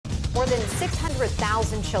More than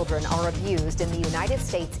 600,000 children are abused in the United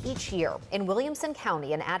States each year. In Williamson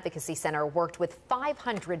County, an advocacy center worked with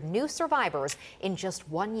 500 new survivors in just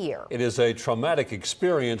 1 year. It is a traumatic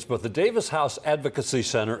experience, but the Davis House Advocacy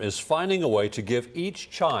Center is finding a way to give each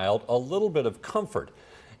child a little bit of comfort.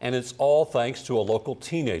 And it's all thanks to a local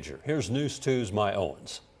teenager. Here's News 2's Mai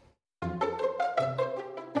Owens.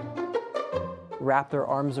 Wrap their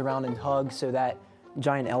arms around and hug so that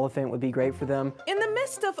giant elephant would be great for them. In the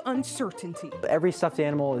midst of uncertainty, Every stuffed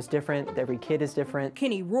animal is different, every kid is different.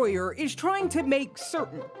 Kenny Royer is trying to make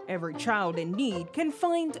certain every child in need can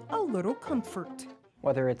find a little comfort.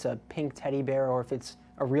 Whether it's a pink teddy bear or if it's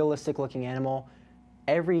a realistic looking animal,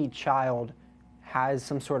 every child has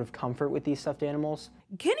some sort of comfort with these stuffed animals.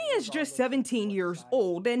 Kenny is just 17 years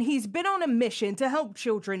old, and he's been on a mission to help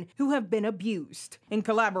children who have been abused. In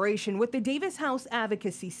collaboration with the Davis House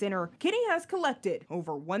Advocacy Center, Kenny has collected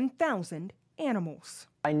over 1,000 animals.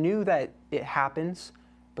 I knew that it happens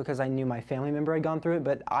because I knew my family member had gone through it,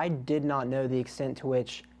 but I did not know the extent to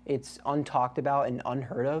which it's untalked about and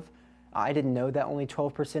unheard of. I didn't know that only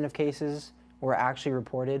 12% of cases were actually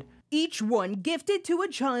reported. Each one gifted to a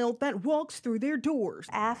child that walks through their doors.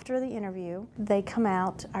 After the interview, they come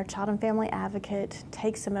out, our child and family advocate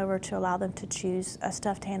takes them over to allow them to choose a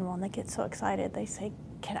stuffed animal, and they get so excited. They say,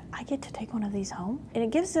 "Can I get to take one of these home?" And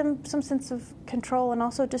it gives them some sense of control and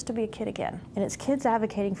also just to be a kid again. And it's kids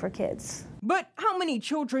advocating for kids. But how many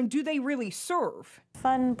children do they really serve?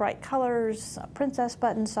 Fun, bright colors, a princess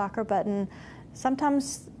button, soccer button.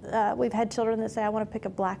 Sometimes we've had children that say, "I want to pick a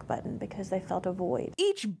black button," because they felt a void.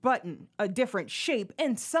 Each button a different shape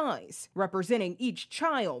and size, representing each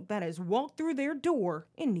child that has walked through their door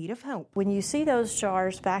in need of help. When you see those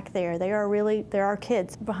jars back there, there are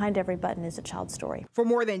kids. Behind every button is a child's story. For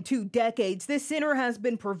more than 2 decades, this center has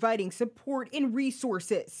been providing support and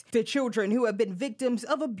resources to children who have been victims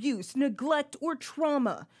of abuse, neglect, or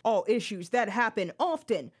trauma. All issues that happen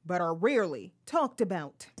often, but are rarely talked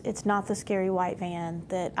about. It's not the scary white van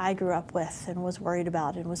that I grew up with and was worried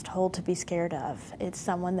about and was told to be scared of. It's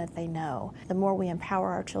someone that they know. The more we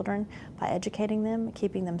empower our children by educating them,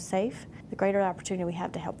 keeping them safe, the greater opportunity we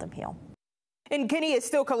have to help them heal. And Kenny is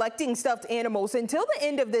still collecting stuffed animals until the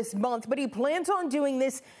end of this month, but he plans on doing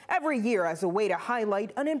this every year as a way to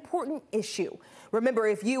highlight an important issue. Remember,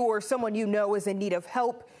 if you or someone you know is in need of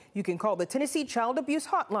help, you can call the Tennessee Child Abuse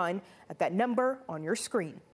Hotline at that number on your screen.